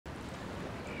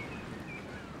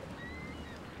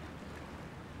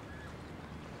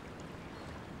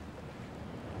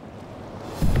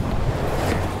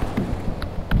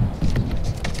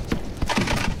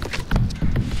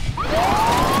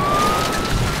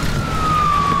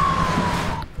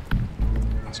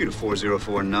Proceed to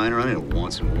 4049. Running a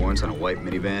wants and warrants on a white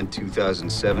minivan,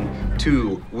 2007.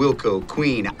 2 Wilco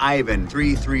Queen Ivan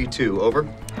 332. Over.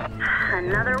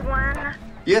 Another one?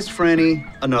 Yes, Franny,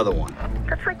 another one.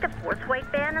 That's like the 4th white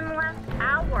van in the last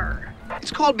hour.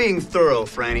 It's called being thorough,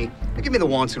 Franny. Now give me the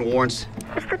wants and warrants.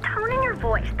 It's the tone in your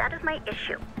voice. That is my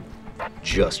issue.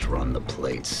 Just run the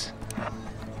plates.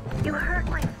 You hurt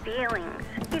my feelings.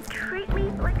 You treat me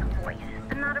like a voice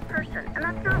and not a person, and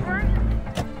that's not right.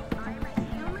 I'm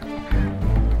a human,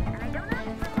 and I don't ask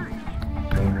for much.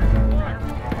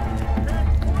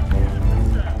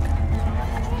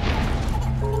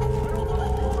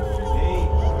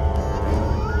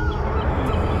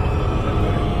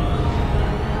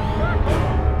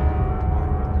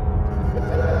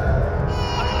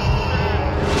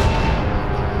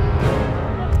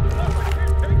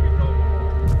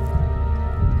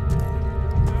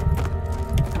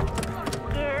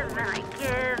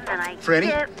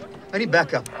 Franny, I need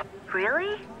backup.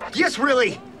 Really? Yes,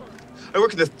 really! I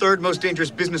work in the 3rd most dangerous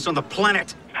business on the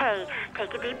planet. Hey,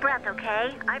 take a deep breath,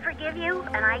 okay? I forgive you,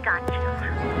 and I got you.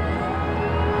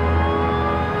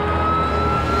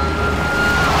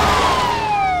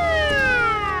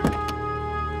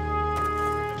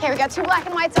 Okay, we got 2 black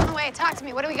and whites on the way. Talk to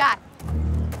me. What do we got?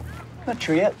 Not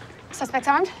sure yet. Suspect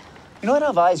armed? You don't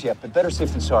have eyes yet, but better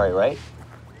safe than sorry, right?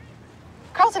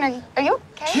 Carlton, are you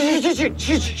okay?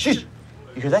 Shh.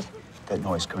 You hear that? That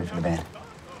noise coming from the van.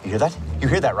 You hear that? You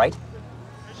hear that, right?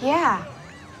 Yeah.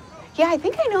 Yeah, I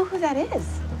think I know who that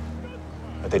is.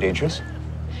 Are they dangerous?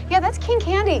 Yeah, that's King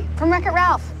Candy from Wreck-It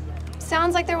Ralph.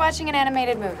 Sounds like they're watching an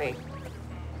animated movie.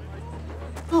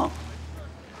 Oh.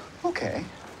 Okay.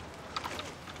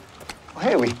 Well,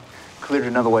 hey, we cleared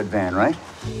another white van, right?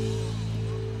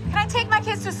 Can I take my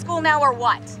kids to school now or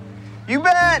what? You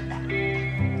bet!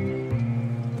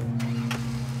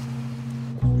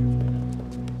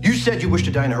 You said you wish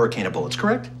to die in a hurricane of bullets,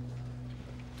 correct?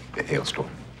 A hailstorm.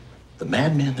 The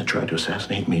madman that tried to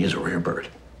assassinate me is a rare bird.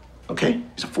 Okay?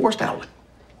 He's a forest owlet.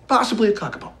 Possibly a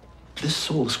cockapoo. This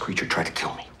soulless creature tried to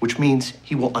kill me, which means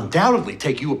he will undoubtedly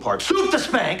take you apart, soup to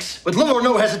Spanx, with little or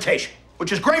no hesitation,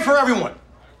 which is great for everyone.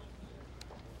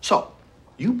 So,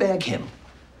 you bag him.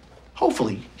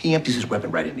 Hopefully, he empties his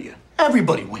weapon right into you.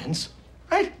 Everybody wins,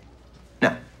 right?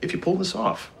 Now, if you pull this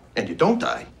off and you don't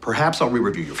die, perhaps I'll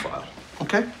re-review your file,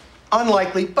 okay?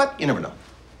 Unlikely, but you never know.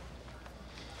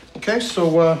 Okay,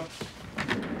 so,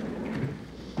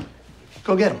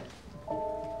 go get him.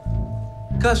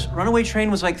 Gus, Runaway Train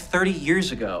was like 30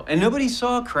 years ago, and nobody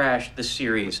saw Crash, the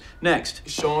series. Next.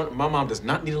 Shawn, my mom does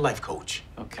not need a life coach.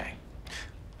 Okay.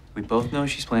 We both know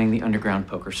she's playing the underground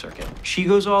poker circuit. She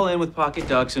goes all in with pocket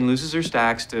ducks and loses her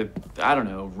stacks to, I don't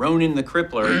know, Ronan the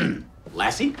Crippler.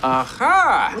 Lassie?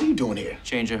 Aha! What are you doing here?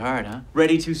 Change of heart, huh?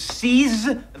 Ready to seize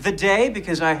the day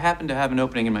because I happen to have an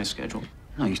opening in my schedule.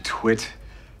 Oh, you twit.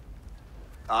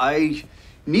 I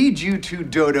need you 2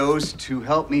 dodos to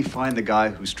help me find the guy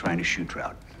who's trying to shoot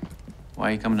Trout. Why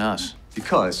are you coming to us?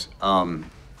 Because,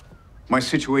 my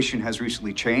situation has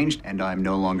recently changed, and I'm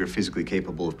no longer physically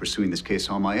capable of pursuing this case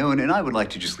on my own, and I would like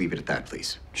to just leave it at that,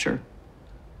 please. Sure.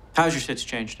 How's your sit's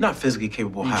changed? Not physically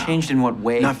capable, how? Changed in what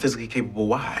way? Not physically capable,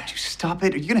 why? Would you stop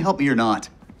it? Are you gonna help me or not?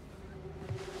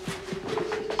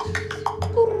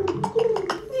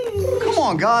 Come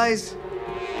on, guys.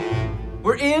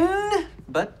 We're in,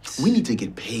 but... We need to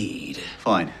get paid.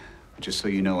 Fine. Just so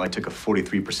you know, I took a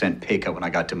 43% pay cut when I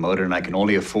got demoted, and I can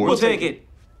only afford... We'll take it.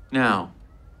 Now,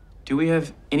 do we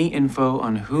have any info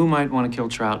on who might want to kill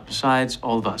Trout besides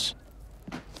all of us?